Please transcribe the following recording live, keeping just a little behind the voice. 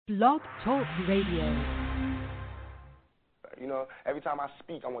Blog Talk Radio. You know, every time I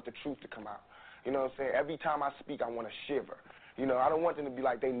speak, I want the truth to come out. You know what I'm saying? Every time I speak, I want to shiver. You know, I don't want them to be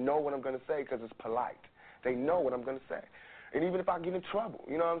like, they know what I'm going to say because it's polite. They know what I'm going to say. And even if I get in trouble,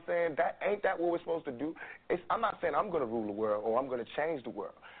 you know what I'm saying? Ain't that what we're supposed to do? I'm not saying I'm going to rule the world or I'm going to change the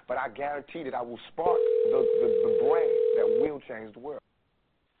world, but I guarantee that I will spark the brain that will change the world.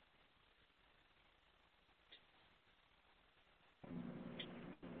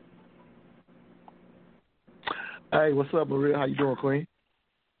 Hey, what's up, Maria? How you doing, Queen?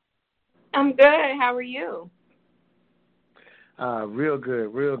 I'm good. How are you? Real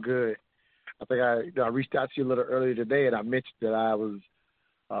good, real good. I think I reached out to you a little earlier today, and I mentioned that I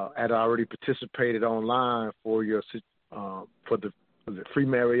had already participated online for your for the Free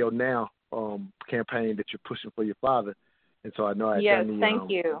Mario Now campaign that you're pushing for your father, and so I know I yes,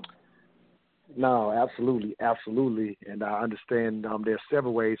 thank you. No, absolutely, absolutely, and I understand. There are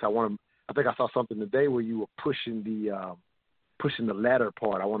several ways I think I saw something today where you were pushing the latter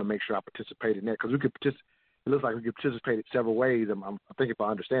part. I want to make sure I participate in that because it looks like we could participate in several ways. I think if I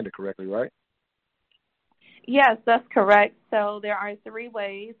understand it correctly, right? Yes, that's correct. So there are 3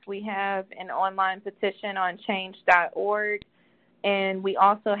 ways. We have an online petition on change.org, and we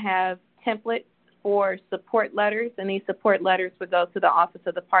also have templates for support letters, and these support letters would go to the Office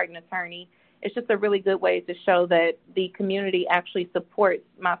of the Pardon Attorney. It's just a really good way to show that the community actually supports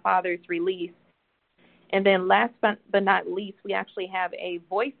my father's release. And then last but not least, we actually have a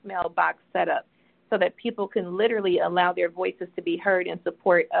voicemail box set up so that people can literally allow their voices to be heard in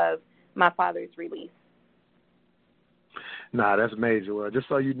support of my father's release. Nah, that's major. Well, just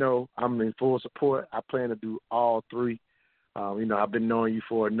so you know, I'm in full support. I plan to do all 3. I've been knowing you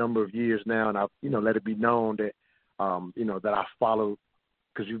for a number of years now, and I've, let it be known that, that I follow,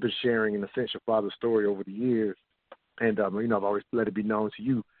 because you've been sharing, in a sense, your father's story over the years. And, I've always let it be known to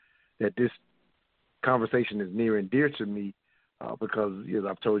you that this conversation is near and dear to me because, as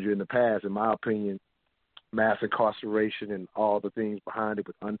I've told you in the past, in my opinion, mass incarceration and all the things behind it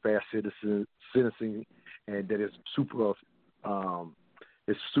with unfair sentencing, and that it's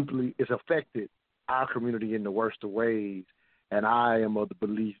affected our community in the worst of ways. And I am of the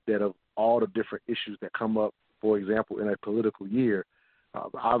belief that of all the different issues that come up, for example, in a political year,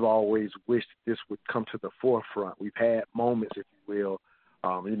 I've always wished this would come to the forefront. We've had moments, if you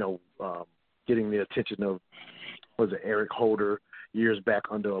will, getting the attention of, Eric Holder years back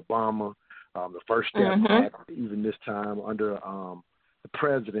under Obama, the First Step Act, even this time under the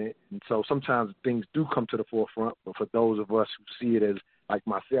president. And so sometimes things do come to the forefront, but for those of us who see it as, like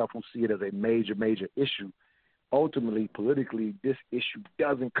myself, who see it as a major, major issue, ultimately, politically, this issue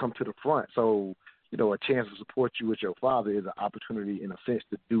doesn't come to the front. So, a chance to support you with your father is an opportunity, in a sense,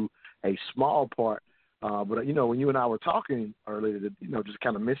 to do a small part. But, when you and I were talking earlier, just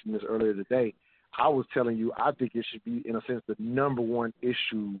kind of mentioning this earlier today, I was telling you I think it should be, in a sense, the number one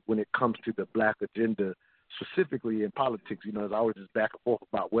issue when it comes to the black agenda, specifically in politics. There's always this back and forth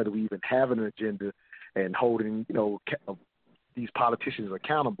about whether we even have an agenda and holding, these politicians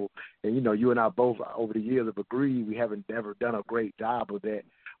accountable. And, you and I both over the years have agreed we haven't ever done a great job of that.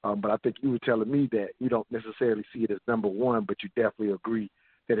 But I think you were telling me that you don't necessarily see it as number one, but you definitely agree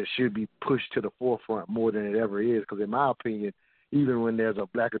that it should be pushed to the forefront more than it ever is. Because in my opinion, even when there's a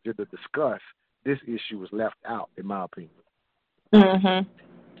black agenda discussed, this issue is left out, in my opinion.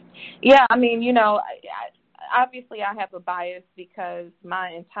 Yeah, I mean, obviously I have a bias because my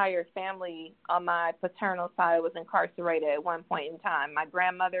entire family on my paternal side was incarcerated at one point in time. My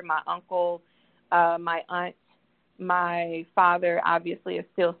grandmother, my uncle, my aunt, my father obviously is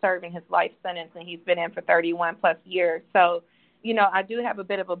still serving his life sentence, and he's been in for 31 plus years. So, I do have a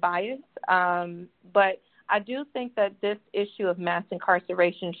bit of a bias, but I do think that this issue of mass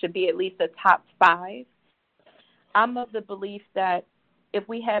incarceration should be at least a top 5. I'm of the belief that if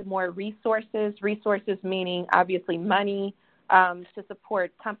we had more resources meaning obviously money to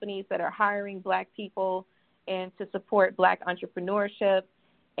support companies that are hiring black people and to support black entrepreneurship,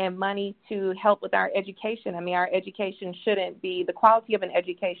 and money to help with our education. I mean, our education the quality of an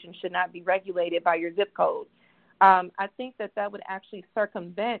education should not be regulated by your zip code. I think that would actually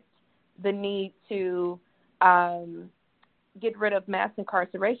circumvent the need to get rid of mass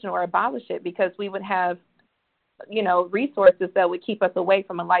incarceration or abolish it, because we would have, resources that would keep us away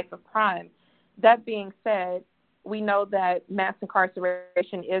from a life of crime. That being said, we know that mass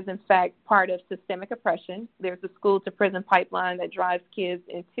incarceration is, in fact, part of systemic oppression. There's a school-to-prison pipeline that drives kids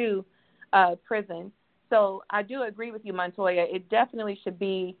into prison. So I do agree with you, Montoya. It definitely should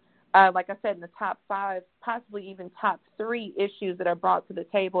be, like I said, in the top 5, possibly even top 3 issues that are brought to the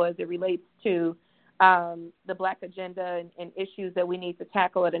table as it relates to the Black agenda and issues that we need to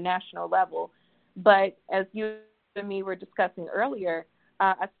tackle at a national level. But as you and me were discussing earlier,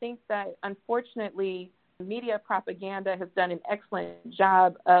 I think that unfortunately media propaganda has done an excellent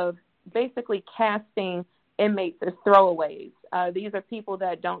job of basically casting inmates as throwaways. These are people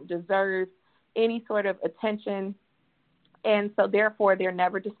that don't deserve any sort of attention, and so therefore they're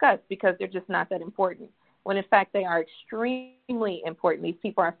never discussed because they're just not that important, when in fact they are extremely important. These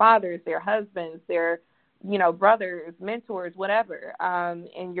people are fathers, they're husbands, they're, brothers, mentors, whatever,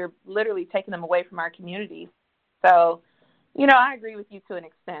 and you're literally taking them away from our communities. So, I agree with you to an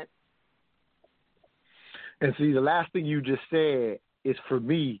extent. And see, the last thing you just said is, for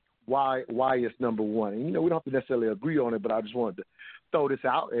me, why it's number one. And, we don't have to necessarily agree on it, but I just wanted to throw this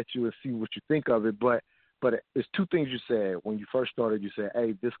out at you and see what you think of it. But it's two things you said. When you first started, you said,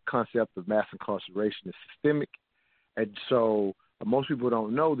 hey, this concept of mass incarceration is systemic. And so most people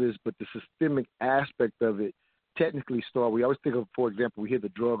don't know this, but the systemic aspect of it technically started. We always think of, for example, we hear the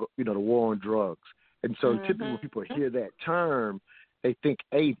war on drugs. And so typically when people hear that term, they think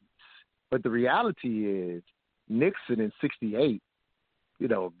 80s. But the reality is Nixon in 68,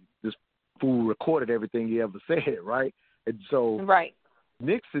 this fool recorded everything he ever said, right? And so right.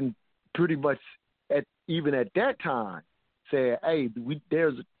 Nixon pretty much even at that time said, hey, we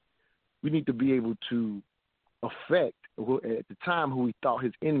need to be able to affect at the time who he thought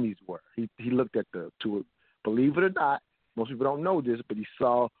his enemies were. He looked at believe it or not, most people don't know this, but he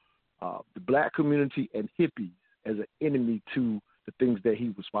saw the Black community and hippies as an enemy to the things that he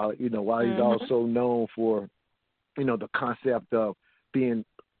was following. While he's also known for, the concept of being,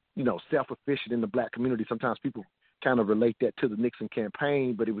 self-efficient in the Black community. Sometimes people kind of relate that to the Nixon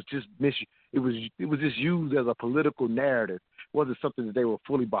campaign, but it was just it was just used as a political narrative. It wasn't something that they were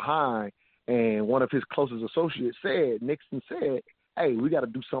fully behind. And one of his closest associates Nixon said, hey, we got to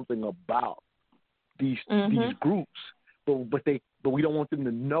do something about these groups, but we don't want them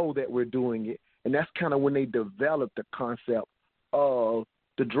to know that we're doing it. And that's kind of when they developed the concept of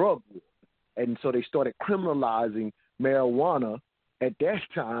the drug war. And so they started criminalizing marijuana at that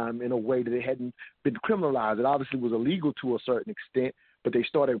time in a way that it hadn't been criminalized. It obviously was illegal to a certain extent, but they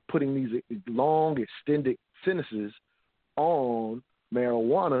started putting these long, extended sentences on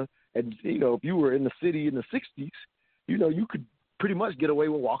marijuana. And, if you were in the city in the 60s, you could pretty much get away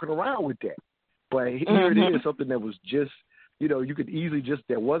with walking around with that. But here it is, something that was just, you could easily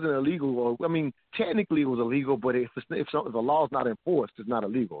that wasn't illegal. Technically it was illegal, but if the law is not enforced, it's not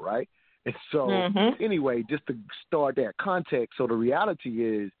illegal, right? And so, anyway, just to start that context, so the reality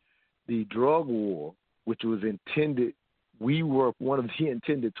is the drug war, which was intended, we were one of the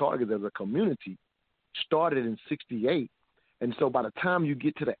intended targets as a community, started in 68. And so by the time you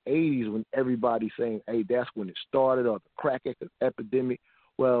get to the 80s, when everybody's saying, hey, that's when it started, or the crack epidemic,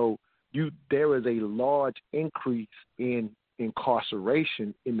 well, there is a large increase in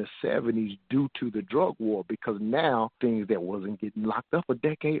incarceration in the 70s due to the drug war, because now things that wasn't getting locked up a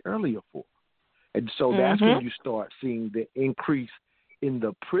decade earlier for. And so that's when you start seeing the increase in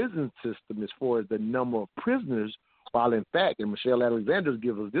the prison system as far as the number of prisoners, while in fact, and Michelle Alexander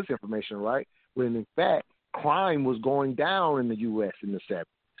gives us this information, right, when in fact crime was going down in the U.S. in the 70s,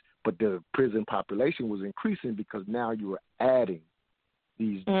 but the prison population was increasing because now you were adding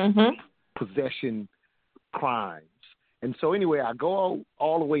these possession crimes. And so anyway, I go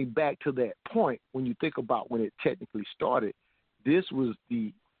all the way back to that point when you think about when it technically started. This was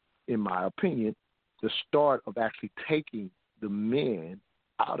in my opinion, the start of actually taking the men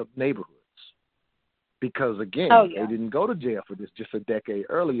out of neighborhoods. Because again, they didn't go to jail for this just a decade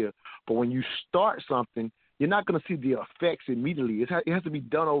earlier. But when you start something, you're not going to see the effects immediately. It has to be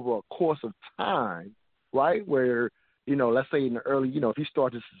done over a course of time, right? Where, let's say in the early, if you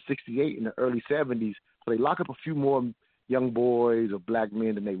start this in 68, in the early 70s, so they lock up a few more young boys or Black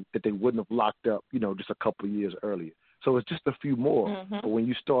men that they wouldn't have locked up, just a couple of years earlier. So it's just a few more. But when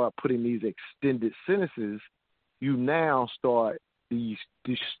you start putting these extended sentences, you now start the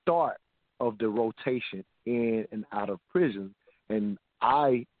start of the rotation in and out of prison. And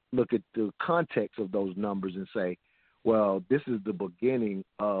I look at the context of those numbers and say, well, this is the beginning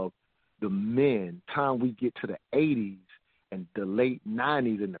of the men. Time we get to the 80s and the late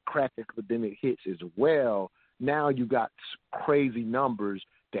 90s and the crack epidemic hits as well, now you got crazy numbers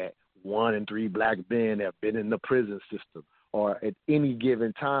that 1 in 3 Black men have been in the prison system. Or at any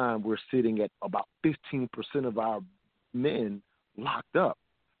given time, we're sitting at about 15% of our men locked up.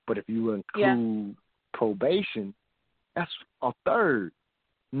 But if you include probation, that's a third.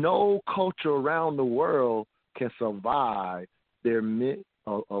 No culture around the world can survive their men,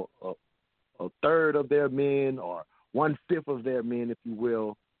 a third of their men or 1/5 of their men, if you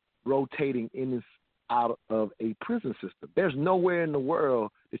will, rotating in out of a prison system. There's nowhere in the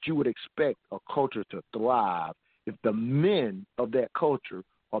world that you would expect a culture to thrive if the men of that culture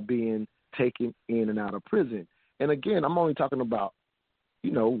are being taken in and out of prison. And again, I'm only talking about,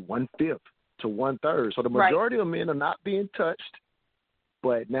 1/5 to 1/3. So the majority of men are not being touched,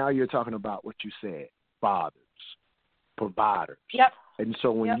 but now you're talking about what you said, fathers, providers. Yep. And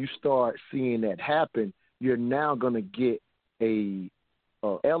so when you start seeing that happen, you're now going to get a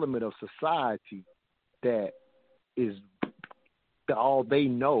element of society that is all they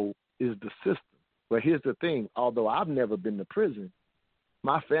know is the system. But here's the thing: although I've never been to prison,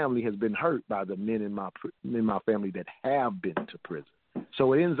 my family has been hurt by the men in my family that have been to prison.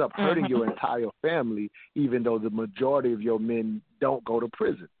 So it ends up hurting your entire family, even though the majority of your men don't go to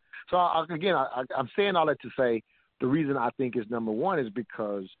prison. So I'm saying all that to say the reason I think is number one is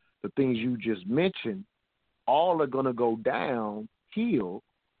because the things you just mentioned all are going to go downhill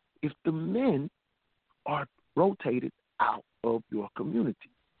if the men are rotated out of your community.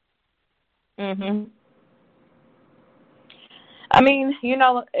 Mhm. I mean,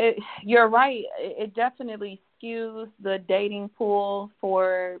 you're right. It definitely skews the dating pool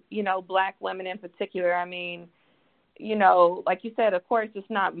for, black women in particular. I mean, like you said, of course, it's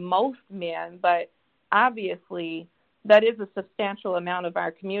not most men, but obviously that is a substantial amount of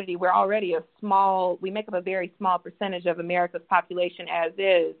our community. We're already we make up a very small percentage of America's population as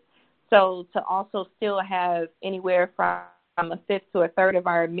is. So to also still have anywhere from 1/5 to 1/3 of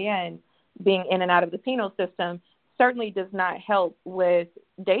our men being in and out of the penal system certainly does not help with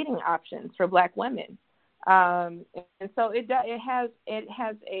dating options for black women. And so it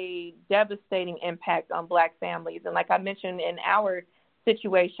has a devastating impact on black families. And like I mentioned in our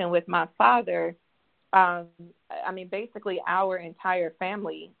situation with my father, basically our entire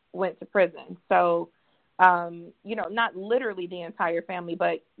family went to prison. So, not literally the entire family,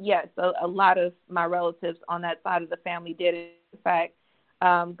 but yes, a lot of my relatives on that side of the family did, in fact,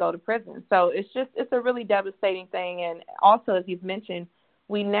 go to prison. So it's a really devastating thing. And also, as you've mentioned,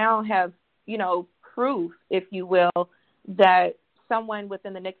 we now have, proof, if you will, that someone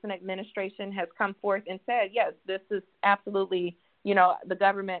within the Nixon administration has come forth and said, yes, this is absolutely, the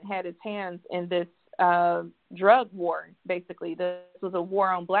government had its hands in this drug war, basically. This was a war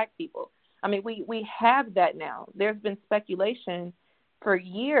on black people. I mean, we have that now. There's been speculation for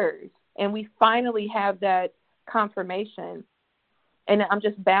years, and we finally have that confirmation. And I'm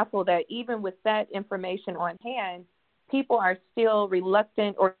just baffled that even with that information on hand, people are still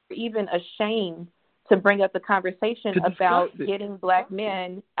reluctant or even ashamed to bring up the conversation about getting black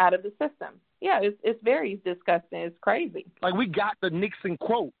men out of the system. Yeah, it's very disgusting. It's crazy. Like, we got the Nixon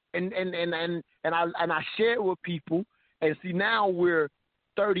quote, and I share it with people, and see, now we're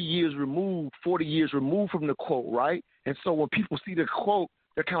 30 years removed, 40 years removed from the quote, right? And so when people see the quote,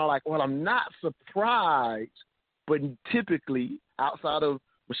 they're kind of like, well, I'm not surprised, but typically outside of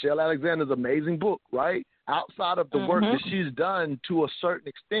Michelle Alexander's amazing book, right? Outside of the work that she's done to a certain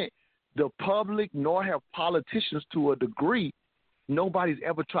extent, the public nor have politicians to a degree, nobody's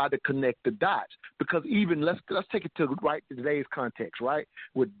ever tried to connect the dots. Because even, let's take it to today's context, right?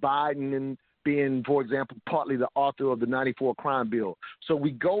 With Biden and being, for example, partly the author of the 94 crime bill. So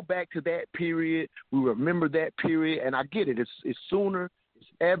we go back to that period. We remember that period. And I get it. It's sooner. It's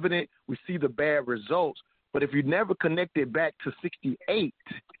evident. We see the bad results. But if you never connect it back to 68,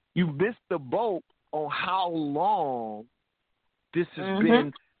 you missed the boat on how long this has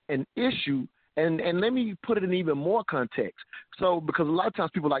been an issue. And let me put it in even more context. So, because a lot of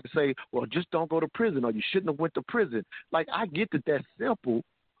times people like to say, well, just don't go to prison, or you shouldn't have went to prison. Like, I get that that's simple,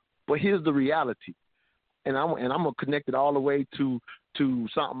 but here's the reality. And I'm gonna connect it all the way to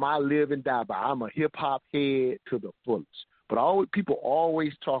something I live and die by. I'm a hip hop head to the fullest. But people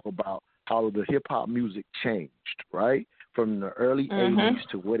always talk about how the hip hop music changed, right? From the early 80s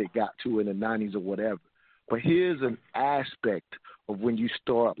to what it got to in the 90s or whatever. But here's an aspect of when you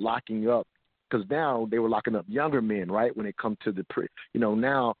start locking up, because now they were locking up younger men, right? When it comes to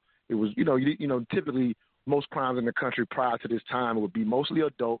now it was, typically most crimes in the country prior to this time would be mostly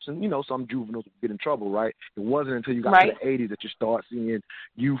adults, and, some juveniles would get in trouble, right? It wasn't until you got to the 80s that you start seeing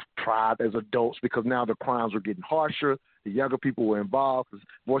youth tried as adults, because now the crimes were getting harsher. The younger people were involved, because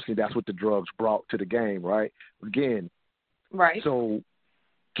unfortunately that's what the drugs brought to the game, right? Again, right. So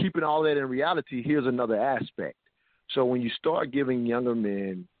keeping all that in reality, here's another aspect. So when you start giving younger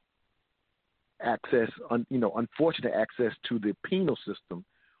men access, unfortunate access to the penal system,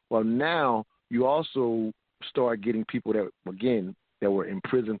 well, now you also start getting people that were in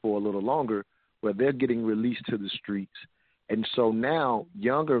prison for a little longer, where they're getting released to the streets. And so now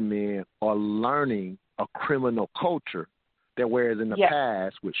younger men are learning a criminal culture that, whereas in the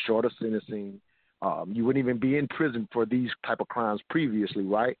past with shorter sentencing, You wouldn't even be in prison for these type of crimes previously,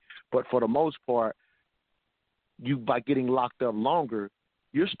 right? But for the most part, you by getting locked up longer,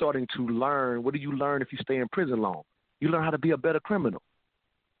 you're starting to learn. What do you learn if you stay in prison long? You learn how to be a better criminal.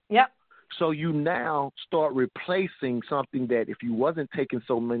 Yep. So you now start replacing something that if you wasn't taking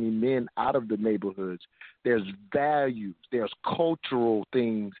so many men out of the neighborhoods, there's values, there's cultural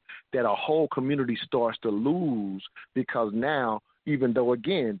things that a whole community starts to lose because now, even though,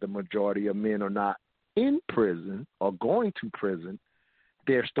 again, the majority of men are not in prison or going to prison,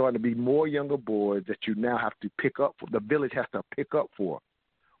 there's starting to be more younger boys that you now have to pick up for. The village has to pick up for.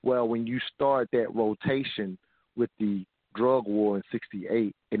 Well, when you start that rotation with the drug war in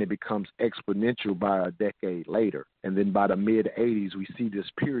 68, and it becomes exponential by a decade later. And then by the mid-'80s, we see this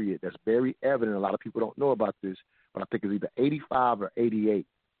period that's very evident. A lot of people don't know about this, but I think it's either 85 or 88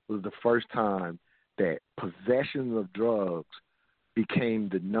 was the first time that possession of drugs became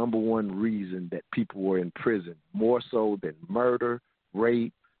the number one reason that people were in prison, more so than murder,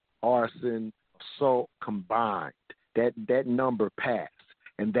 rape, arson, assault combined. That number passed.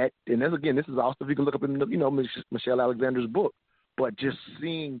 And that's, again, this is also, if you can look up in, Michelle Alexander's book. But just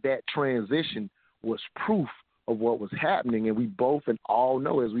seeing that transition was proof of what was happening. And we both and all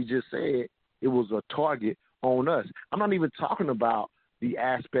know, as we just said, it was a target on us. I'm not even talking about the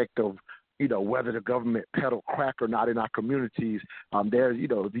aspect of, whether the government peddled crack or not in our communities. There's,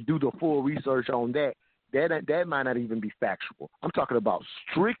 if you do the full research on that might not even be factual. I'm talking about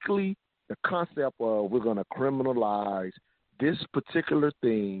strictly the concept of we're going to criminalize this particular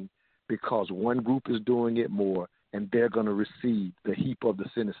thing because one group is doing it more and they're going to receive the heap of the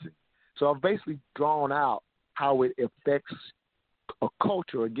sentencing. So I've basically drawn out how it affects a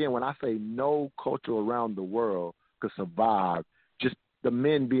culture. Again, when I say no culture around the world could survive, just the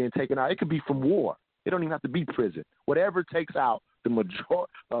men being taken out, it could be from war. It don't even have to be prison. Whatever takes out the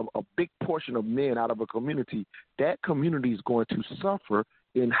majority of a big portion of men out of a community, that community is going to suffer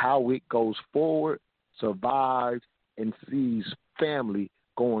in how it goes forward, survives, and sees family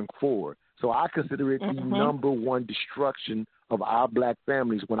going forward. So I consider it the number one destruction of our black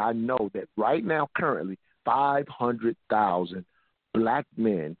families when I know that right now, currently, 500,000 black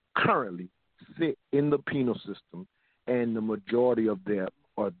men currently sit in the penal system, and the majority of them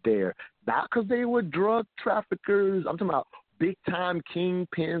are there, not because they were drug traffickers, I'm talking about big-time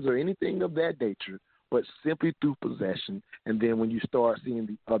kingpins or anything of that nature, but simply through possession. And then when you start seeing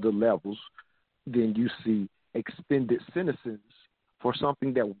the other levels, then you see extended sentences for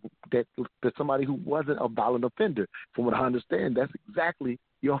something that somebody who wasn't a violent offender. From what I understand, that's exactly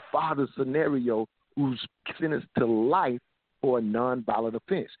your father's scenario, who's sentenced to life for a non-violent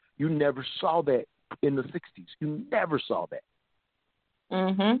offense. You never saw that in the 60s. You never saw that.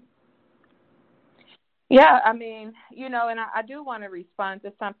 Yeah, I mean, and I do want to respond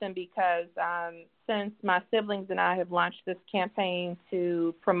to something because since my siblings and I have launched this campaign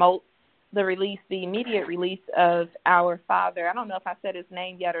to promote the immediate release of our father, I don't know if I said his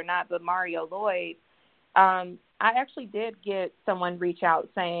name yet or not, but Mario Lloyd, I actually did get someone reach out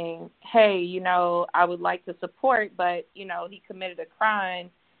saying, hey, I would like to support, but, he committed a crime.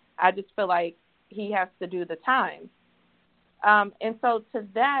 I just feel like he has to do the time. And so to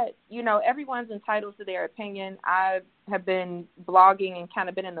that, everyone's entitled to their opinion. I have been blogging and kind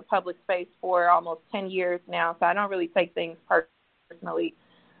of been in the public space for almost 10 years now, so I don't really take things personally.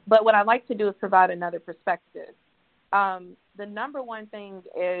 But what I like to do is provide another perspective. The number one thing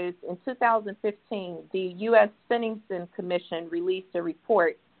is in 2015, the U.S. Sentencing Commission released a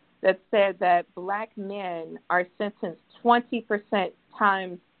report that said that black men are sentenced 20%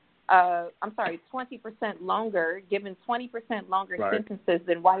 longer, given 20% longer sentences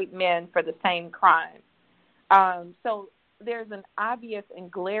than white men for the same crime. So there's an obvious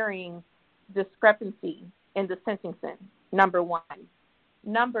and glaring discrepancy in the sentencing, number one.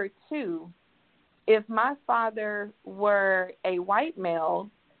 Number two, if my father were a white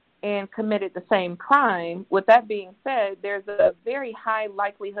male and committed the same crime, with that being said, there's a very high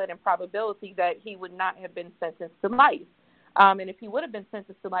likelihood and probability that he would not have been sentenced to life. And if he would have been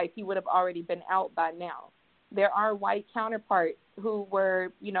sentenced to life, he would have already been out by now. There are white counterparts who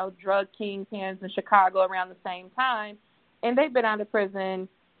were, drug kingpins in Chicago around the same time, and they've been out of prison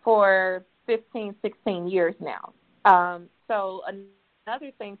for 15, 16 years now. So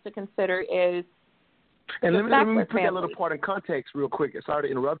another thing to consider is and let me put that little part in context real quick. Sorry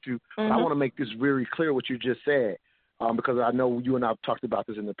to interrupt you, but I want to make this very clear what you just said, because I know you and I have talked about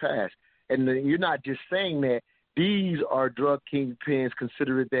this in the past. And you're not just saying that These are drug kingpins,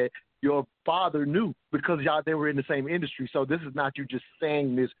 considering that your father knew because they were in the same industry. So this is not you just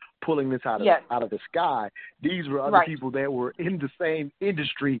saying this, pulling this out of the sky. These were other people that were in the same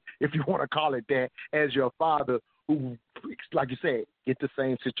industry, if you want to call it that, as your father, who, like you said, get the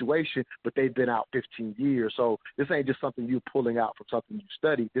same situation, but they've been out 15 years. So this ain't just something you're pulling out from something you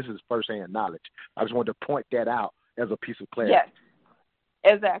studied. This is firsthand knowledge. I just wanted to point that out as a piece of clarity. Yes,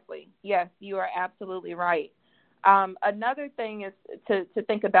 exactly. Yes, you are absolutely right. Another thing is to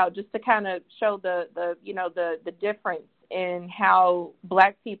think about, just to kind of show the difference in how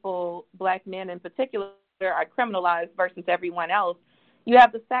black people, black men in particular, are criminalized versus everyone else. You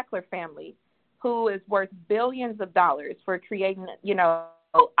have the Sackler family, who is worth billions of dollars for creating,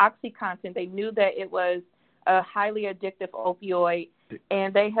 OxyContin. They knew that it was a highly addictive opioid,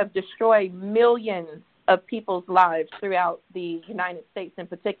 and they have destroyed millions of people's lives throughout the United States in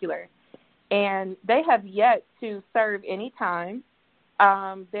particular. And they have yet to serve any time.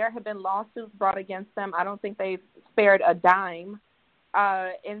 There have been lawsuits brought against them. I don't think they've spared a dime.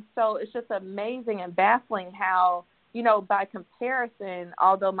 And so it's just amazing and baffling how, by comparison,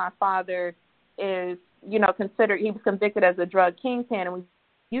 although my father is, he was convicted as a drug kingpin, and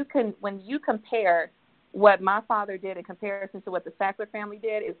when you compare what my father did in comparison to what the Sackler family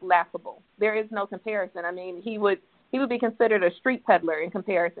did, is laughable. There is no comparison. I mean, he would be considered a street peddler in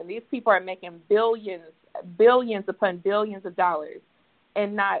comparison. These people are making billions upon billions of dollars,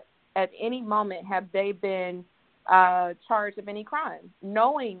 and not at any moment have they been charged of any crime,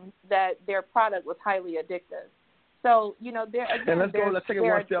 knowing that their product was highly addictive. So, and let's take it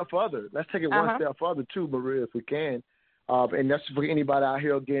one step further. Let's take it one step further too, Maria, if we can. And that's for anybody out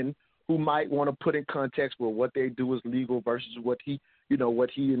here, again, who might want to put in context where what they do is legal versus what he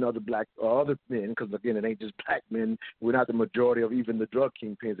and other black or other men, because again, it ain't just black men. We're not the majority of even the drug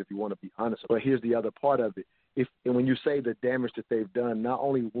kingpins, if you want to be honest. But here's the other part of it. And when you say the damage that they've done, not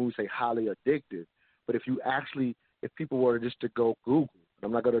only when we say highly addictive, but if people were just to go Google,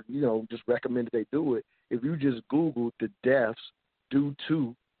 I'm not going to, just recommend that they do it. If you just Google the deaths due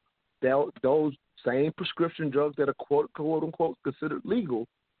to those same prescription drugs that are quote unquote considered legal,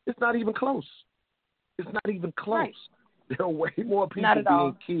 it's not even close. It's not even close. Right. There are way more people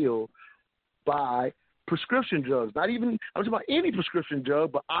being killed by prescription drugs. Not even, I'm talking about any prescription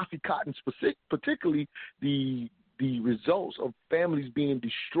drug, but OxyContin particularly, the results of families being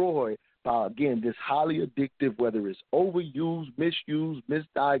destroyed by, again, this highly addictive, whether it's overused, misused,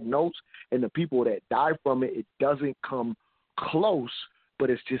 misdiagnosed, and the people that die from it, it doesn't come close,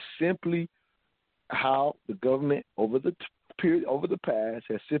 but it's just simply how the government over the past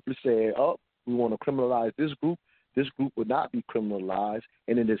has simply said, we want to criminalize this group would not be criminalized.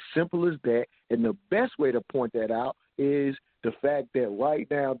 And it is simple as that. And the best way to point that out is the fact that right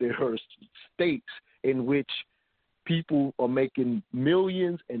now there are states in which people are making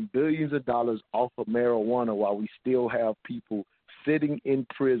millions and billions of dollars off of marijuana, while we still have people sitting in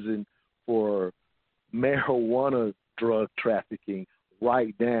prison for marijuana drug trafficking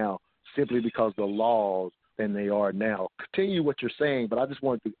right now, simply because the laws than they are now. Continue what you're saying, but I just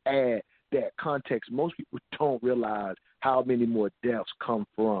wanted to add that context. Most people don't realize how many more deaths come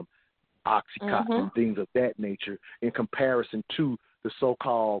from OxyContin and things of that nature in comparison to the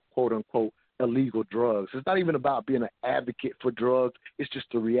so-called, quote-unquote, illegal drugs. It's not even about being an advocate for drugs. It's just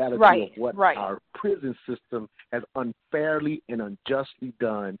the reality of what our prison system has unfairly and unjustly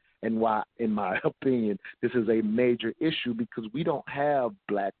done, and why, in my opinion, this is a major issue, because we don't have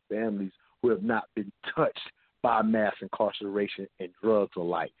black families who have not been touched by mass incarceration and drugs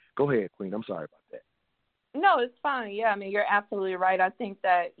alike. Go ahead, Queen. I'm sorry about that. No, it's fine. Yeah, I mean, you're absolutely right. I think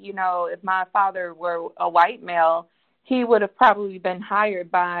that, if my father were a white male, he would have probably been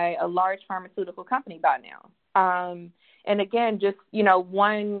hired by a large pharmaceutical company by now. And again, just,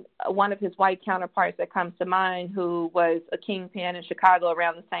 one of his white counterparts that comes to mind, who was a kingpin in Chicago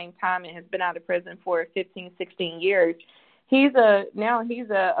around the same time and has been out of prison for 15, 16 years. He's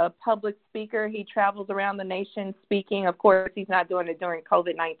a public speaker. He travels around the nation speaking. Of course, he's not doing it during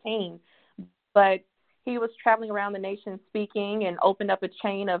COVID-19, but he was traveling around the nation speaking and opened up a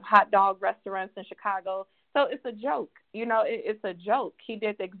chain of hot dog restaurants in Chicago. So it's a joke. It's a joke. He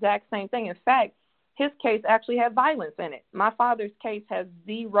did the exact same thing. In fact, his case actually had violence in it. My father's case has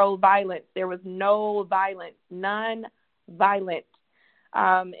zero violence. There was no violence, none violent.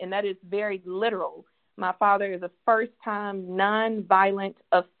 And that is very literal. My father is a first-time non-violent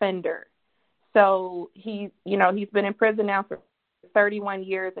offender. So he's been in prison now for 31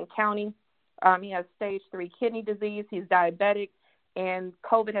 years and counting. He has stage 3 kidney disease. He's diabetic, and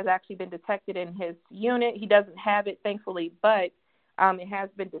COVID has actually been detected in his unit. He doesn't have it, thankfully, but It has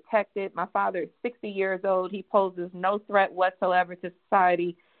been detected. My father is 60 years old. He poses no threat whatsoever to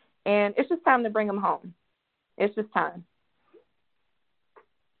society, and it's just time to bring him home. It's just time.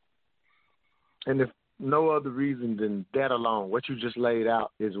 And if no other reason than that alone, what you just laid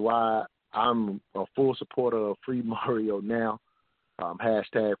out is why I'm a full supporter of Free Mario Now,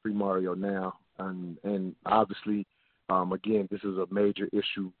 hashtag Free Mario Now. And obviously, again, this is a major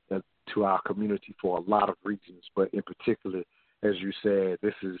issue to our community for a lot of reasons, but in particular, as you said,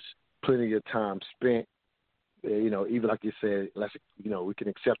 this is plenty of time spent. Even like you said, we can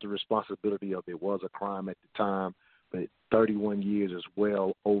accept the responsibility of it was a crime at the time, but 31 years is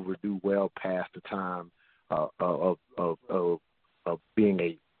well overdue, well past the time of being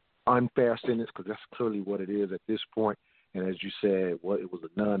a unfair sentence, because that's clearly what it is at this point. And as you said, it was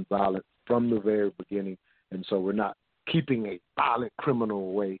a nonviolent from the very beginning, and so we're not keeping a violent criminal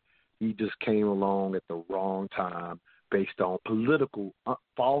away. He just came along at the wrong time based on political,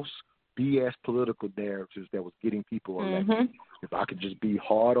 false, BS political narratives that was getting people elected. Mm-hmm. If I could just be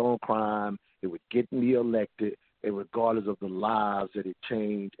hard on crime, it would get me elected, and regardless of the lives that it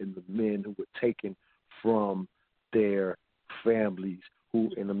changed and the men who were taken from their families, who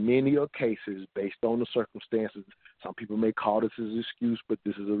in many cases, based on the circumstances, some people may call this an excuse, but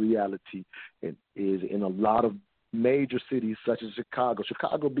this is a reality, and is in a lot of major cities such as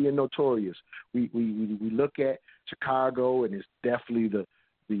Chicago being notorious. We look at Chicago, and it's definitely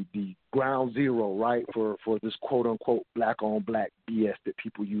the ground zero, right, for this quote-unquote black-on-black BS that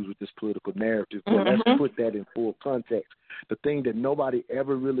people use with this political narrative. But let's put that in full context. The thing that nobody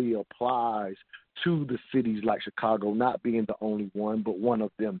ever really applies to the cities like Chicago, not being the only one, but one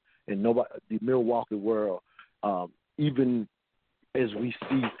of them, and the Milwaukee world, even as we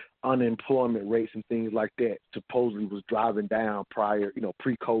see unemployment rates and things like that supposedly was driving down prior,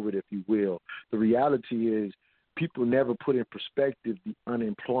 pre-COVID, if you will. The reality is people never put in perspective the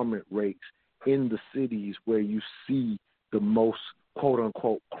unemployment rates in the cities where you see the most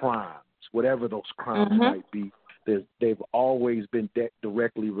quote-unquote crimes, whatever those crimes might be. They've always been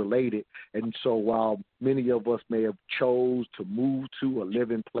directly related. And so while many of us may have chose to move to or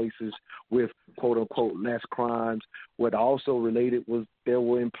live in places with, quote-unquote, less crimes, what also related was there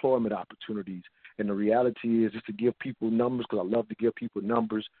were employment opportunities. And the reality is, just to give people numbers, because I love to give people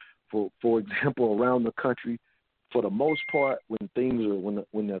numbers, for example, around the country, for the most part, when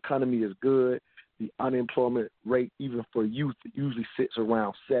the economy is good, the unemployment rate, even for youth, usually sits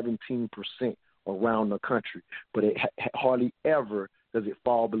around 17% around the country. But it hardly ever does it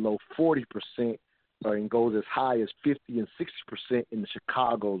fall below 40%, and goes as high as 50 and 60% in the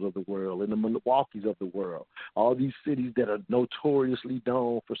Chicagos of the world, in the Milwaukees of the world. All these cities that are notoriously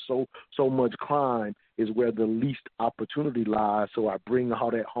known for so much crime is where the least opportunity lies. So I bring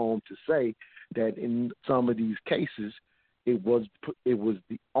all that home to say that in some of these cases, it was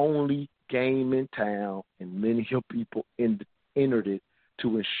the only game in town, and many people entered it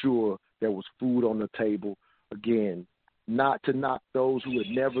to ensure there was food on the table. Again, not to knock those who would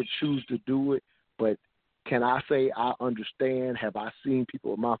never choose to do it, but can I say I understand? Have I seen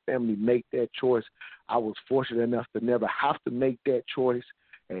people in my family make that choice? I was fortunate enough to never have to make that choice,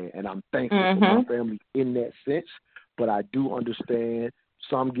 and I'm thankful for my family in that sense. But I do understand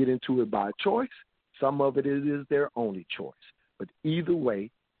some get into it by choice. Some of it is their only choice. But either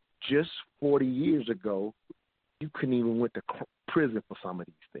way, just 40 years ago, you couldn't even went to prison for some of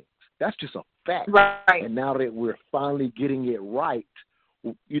these things. That's just a fact. Right. And now that we're finally getting it right,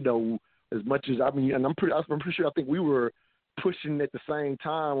 as much as I'm pretty sure I think we were pushing at the same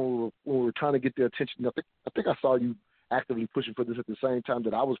time when we were trying to get their attention. I think I saw you actively pushing for this at the same time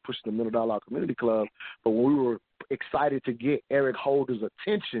that I was pushing the Middle Dialogue Community Club. But when we were excited to get Eric Holder's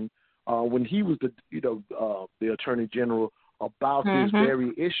attention when he was the Attorney General about this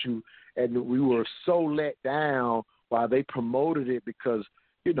very issue, and we were so let down while they promoted it because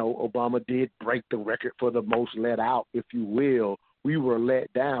Obama did break the record for the most let out, if you will. We were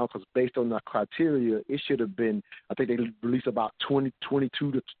let down because based on the criteria, it should have been, I think they released about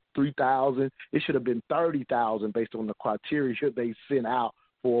 22 to 3,000. It should have been 30,000 based on the criteria they sent out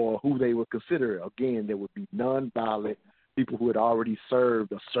for who they would consider. Again, there would be nonviolent people who had already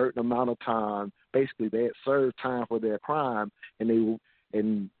served a certain amount of time. Basically, they had served time for their crime,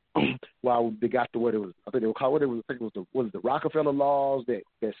 and while they got to what it was, I think it was the Rockefeller laws that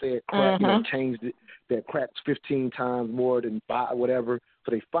said crack, changed it, that crack's 15 times more than 5, whatever.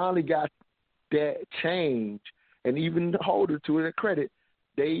 So they finally got that change, and even Holder, to their credit,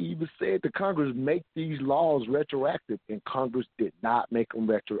 they even said to Congress, make these laws retroactive, and Congress did not make them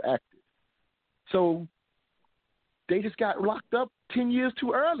retroactive. So they just got locked up 10 years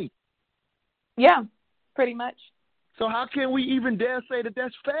too early. Yeah, pretty much. So how can we even dare say that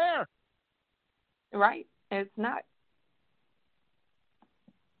that's fair? Right. It's not.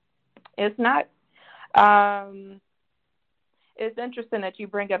 It's not. It's interesting that you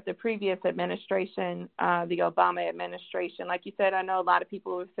bring up the previous administration, the Obama administration. Like you said, I know a lot of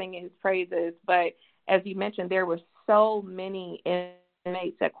people were singing his praises, but as you mentioned, there were so many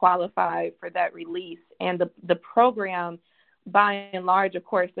inmates that qualified for that release. And the program, by and large, of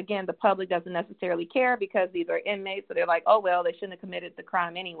course, again, the public doesn't necessarily care because these are inmates, so they're like, oh, well, they shouldn't have committed the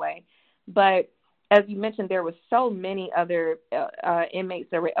crime anyway. But as you mentioned, there were so many other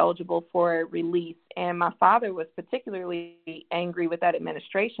inmates that were eligible for release. And my father was particularly angry with that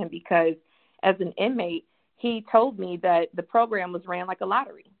administration because as an inmate, he told me that the program was ran like a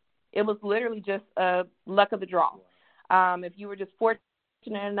lottery. It was literally just a luck of the draw. If you were just fortunate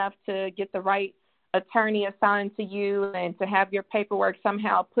enough to get the right attorney assigned to you and to have your paperwork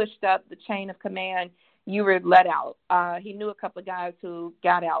somehow pushed up the chain of command, you were let out. He knew a couple of guys who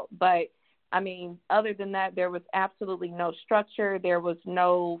got out, but I mean, other than that, there was absolutely no structure. There was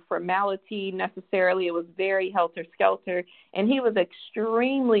no formality necessarily. It was very helter-skelter. And he was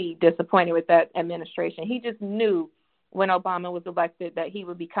extremely disappointed with that administration. He just knew when Obama was elected that he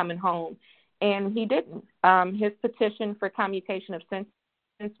would be coming home. And he didn't. His petition for commutation of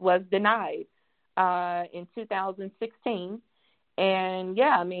sentence was denied in 2016. And,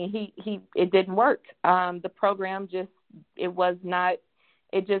 yeah, I mean, it didn't work. The program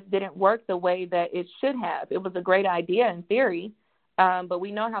it just didn't work the way that it should have. It was a great idea in theory, but we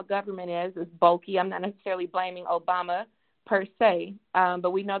know how government is. It's bulky. I'm not necessarily blaming Obama per se,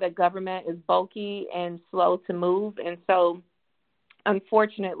 but we know that government is bulky and slow to move. And so,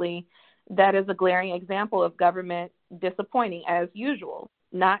 unfortunately, that is a glaring example of government disappointing, as usual,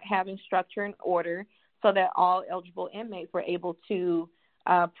 not having structure and order so that all eligible inmates were able to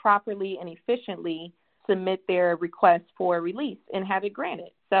properly and efficiently submit their request for release and have it granted.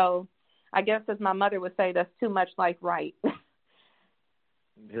 So I guess, as my mother would say, that's too much like right.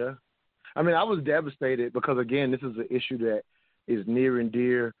 Yeah. I mean, I was devastated because, again, this is an issue that is near and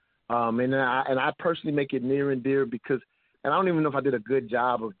dear. And I personally make it near and dear because, and I don't even know if I did a good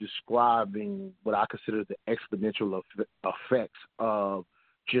job of describing what I consider the exponential effects of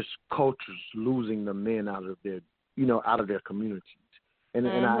just cultures losing the men out of their communities. And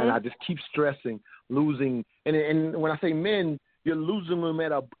I just keep stressing losing. And when I say men, you're losing them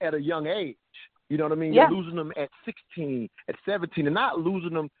at a young age. You know what I mean? Yeah. You're losing them at 16, at 17, and not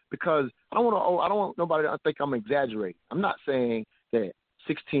losing them because I don't want nobody to think I'm exaggerating. I'm not saying that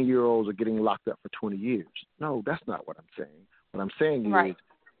 16-year-olds are getting locked up for 20 years. No, that's not what I'm saying. What I'm saying is,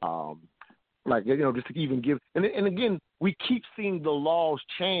 just to even give. And again, we keep seeing the laws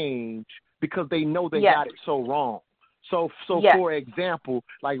change because they know they got it so wrong. So for example,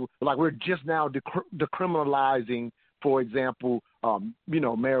 like we're just now decriminalizing, for example,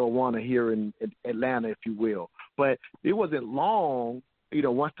 marijuana here in Atlanta, if you will. But it wasn't long,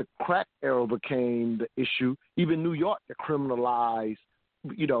 once the crack era became the issue, even New York decriminalized,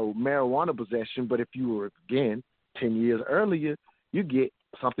 marijuana possession. But if you were, again, 10 years earlier, you get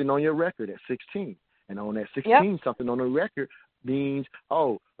something on your record at 16. And on that 16, something on the record means,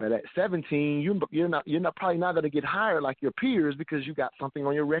 but at 17, you're probably not going to get hired like your peers because you got something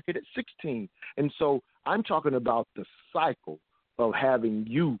on your record at 16. And so I'm talking about the cycle of having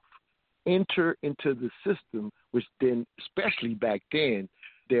youth enter into the system, which then, especially back then,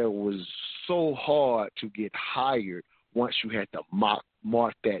 there was so hard to get hired once you had to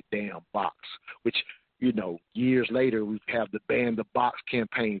mark that damn box, which, years later we have the Ban the Box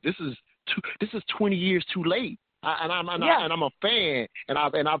campaign. This is 20 years too late. I'm a fan, and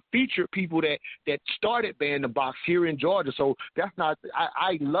I've featured people that started Ban the Box here in Georgia. So that's not.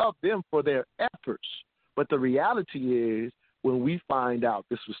 I love them for their efforts, but the reality is, when we find out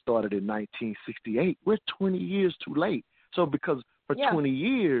this was started in 1968, we're 20 years too late. So because for 20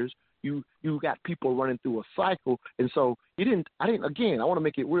 years you got people running through a cycle, and so I want to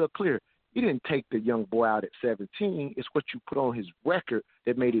make it real clear. You didn't take the young boy out at 17. It's what you put on his record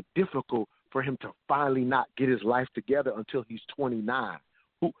that made it difficult for him to finally not get his life together until he's 29.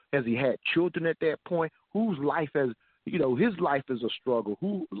 Has he had children at that point? Whose life has, his life is a struggle.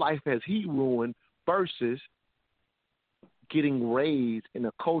 Whose life has he ruined versus getting raised in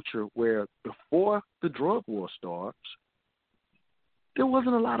a culture where before the drug war starts, there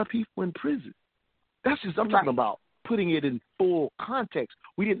wasn't a lot of people in prison. I'm talking about putting it in full context.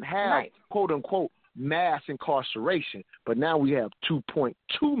 We didn't have, quote unquote, mass incarceration, but now we have 2.2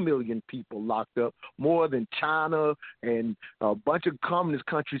 million people locked up, more than China and a bunch of communist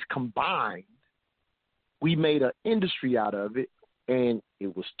countries combined. We made an industry out of it, and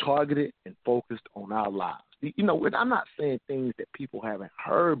it was targeted and focused on our lives. and I'm not saying things that people haven't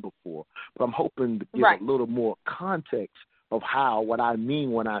heard before, but I'm hoping to give Right. a little more context of what I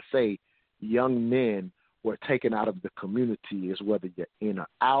mean when I say young men were taken out of the community is whether you're in or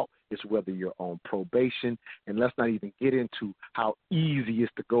out, it's whether you're on probation, and let's not even get into how easy it is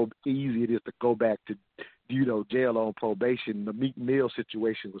to go back to, jail on probation. The Meek Mill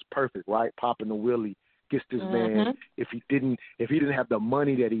situation was perfect, right? Popping the Willie gets this man. If he didn't have the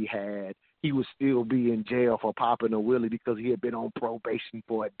money that he had, he would still be in jail for popping a Willie because he had been on probation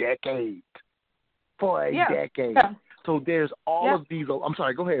for a decade. Decade. Yeah. So there's all of these. I'm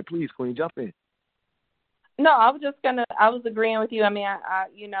sorry. Go ahead, please, Queen. Jump in. No, I was agreeing with you. I mean,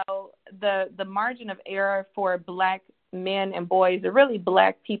 the margin of error for black men and boys, or really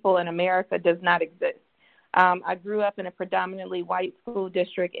black people in America, does not exist. I grew up in a predominantly white school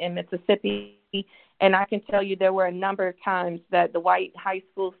district in Mississippi, and I can tell you there were a number of times that the white high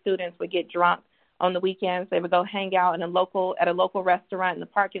school students would get drunk on the weekends. They would go hang out at a local restaurant in the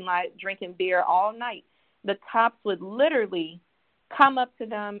parking lot, drinking beer all night. The cops would literally come up to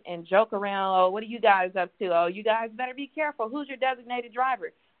them and joke around. Oh, what are you guys up to? Oh, you guys better be careful. Who's your designated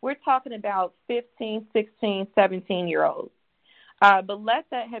driver? We're talking about 15, 16, 17-year-olds. But let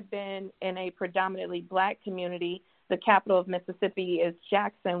that have been in a predominantly black community. The capital of Mississippi is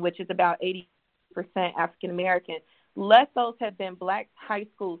Jackson, which is about 80% African-American. Let those have been black high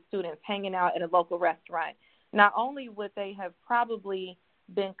school students hanging out at a local restaurant. Not only would they have probably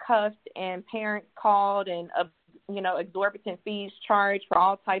been cuffed and parents called and exorbitant fees charged for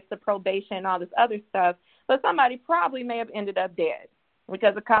all types of probation and all this other stuff, but somebody probably may have ended up dead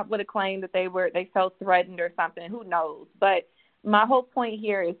because a cop would have claimed that they felt threatened or something. Who knows? But my whole point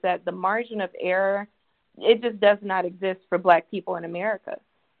here is that the margin of error, it just does not exist for black people in America.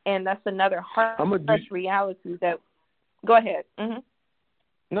 And that's another harsh reality that – go ahead. Mm-hmm.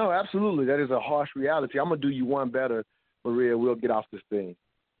 No, absolutely. That is a harsh reality. I'm going to do you one better, Maria. We'll get off this thing.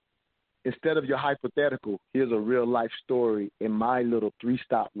 Instead of your hypothetical, here's a real-life story in my little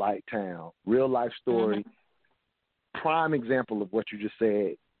 3-stoplight town. Real-life story, prime example of what you just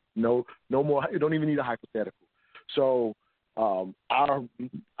said. No more. You don't even need a hypothetical. So our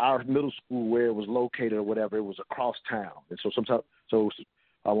middle school, where it was located or whatever, it was across town. And so sometimes,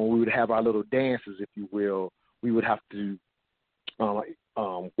 when we would have our little dances, if you will, we would have to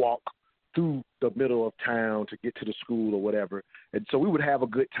walk through the middle of town to get to the school or whatever. And so we would have a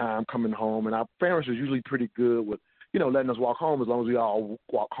good time coming home, and our parents were usually pretty good with, letting us walk home as long as we all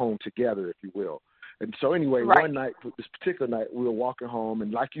walk home together, if you will. And so anyway, One night, this particular night, we were walking home,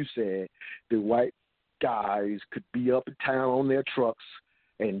 and like you said, the white guys could be up in town on their trucks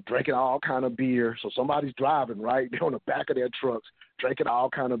and drinking all kind of beer. So somebody's driving, right? They're on the back of their trucks drinking all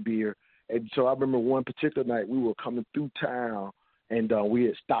kind of beer. And so I remember one particular night we were coming through town, and we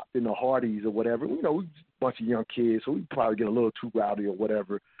had stopped in the Hardee's or whatever. We a bunch of young kids, so we probably get a little too rowdy or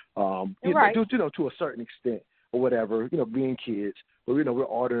whatever. To a certain extent or whatever. Being kids, but we're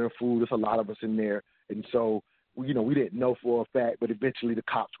ordering food. There's a lot of us in there, and so we didn't know for a fact. But eventually the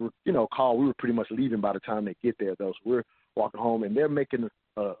cops were called. We were pretty much leaving by the time they get there, though. So we're walking home, and they're making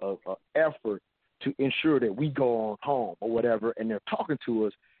a effort to ensure that we go on home or whatever, and they're talking to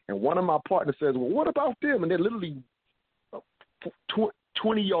us. And one of my partners says, "Well, what about them?" And they're literally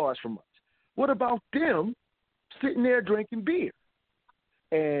 20 yards from us. What about them sitting there drinking beer?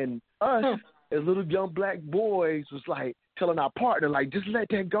 And us, as little young black boys, was like telling our partner, like, just let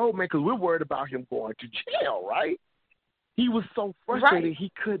that go, man, because we're worried about him going to jail, right? He was so frustrated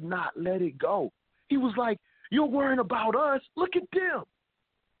he could not let it go. He was like, you're worrying about us. Look at them.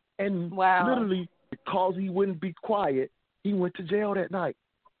 And literally, because he wouldn't be quiet, he went to jail that night.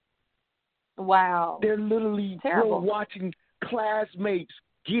 Wow. They're literally terrible. We're watching classmates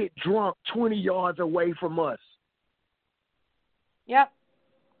get drunk 20 yards away from us. Yep.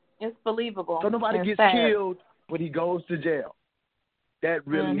 It's believable. So nobody gets killed, but he goes to jail. That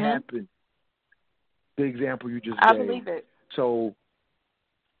really happened. The example you just gave. I believe it. So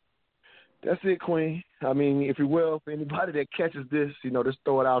that's it, Queen. I mean, if you will, for anybody that catches this, just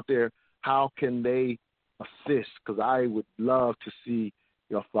throw it out there. How can they assist? Because I would love to see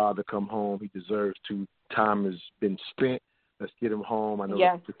your father come home. He deserves to. Time has been spent. Let's get him home. I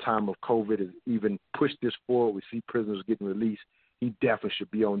know the time of COVID has even pushed this forward. We see prisoners getting released. He definitely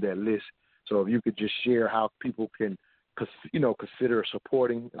should be on that list. So if you could just share how people can, consider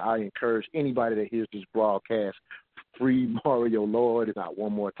supporting. I encourage anybody that hears this broadcast, free Mario Lord. If not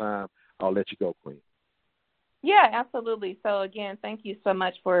one more time, I'll let you go, Queen. Yeah, absolutely. So again, thank you so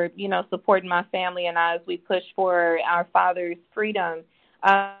much for, supporting my family and I as we push for our father's freedom.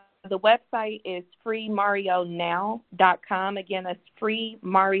 The website is freemarionow.com. Again, that's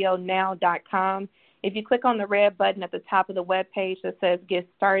freemarionow.com. If you click on the red button at the top of the web page that says Get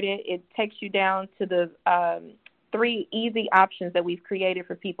Started, it takes you down to the 3 easy options that we've created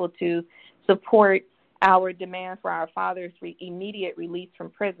for people to support our demand for our father's immediate release from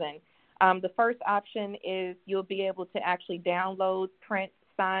prison. The first option is you'll be able to actually download, print,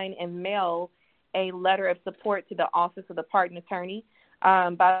 sign, and mail a letter of support to the Office of the Pardon Attorney.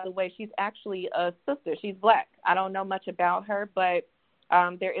 By the way, she's actually a sister. She's Black. I don't know much about her, but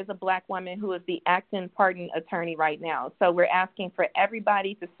there is a Black woman who is the acting pardon attorney right now. So we're asking for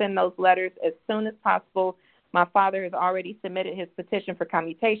everybody to send those letters as soon as possible. My father has already submitted his petition for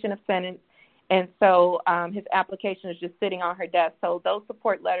commutation of sentence, and so his application is just sitting on her desk. So those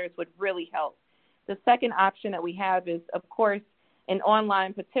support letters would really help. The second option that we have is, of course, an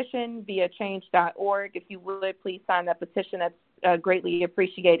online petition via change.org. If you would, please sign that petition. That's greatly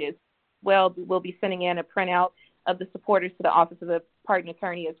appreciated. Well, we'll be sending in a printout of the supporters to the Office of the Pardon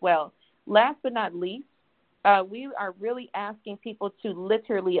Attorney as well. Last but not least, we are really asking people to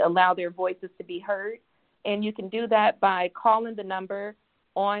literally allow their voices to be heard, and you can do that by calling the number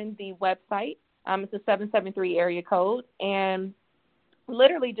on the website. It's a 773 area code, and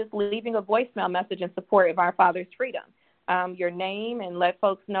literally just leaving a voicemail message in support of our father's freedom. Your name, and let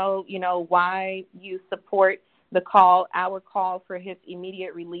folks know, why you support our call for his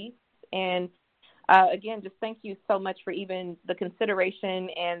immediate release. And again, just thank you so much for even the consideration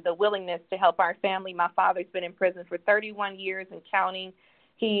and the willingness to help our family. My father's been in prison for 31 years and counting.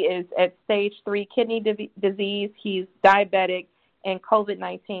 He is at stage 3 kidney disease. He's diabetic, and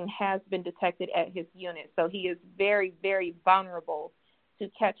COVID-19 has been detected at his unit. So he is very, very vulnerable to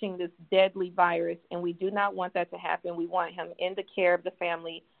catching this deadly virus, and we do not want that to happen. We want him in the care of the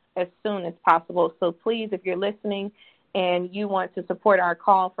family as soon as possible. So please, if you're listening and you want to support our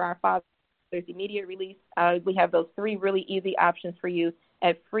call for our father's immediate release, we have those 3 really easy options for you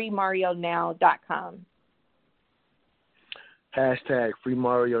at freemarionow.com. Hashtag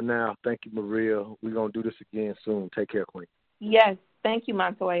 #FreeMarioNow. Thank you, Maria. We're going to do this again soon. Take care, Queen. Yes. Thank you,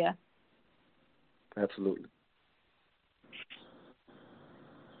 Montoya. Absolutely.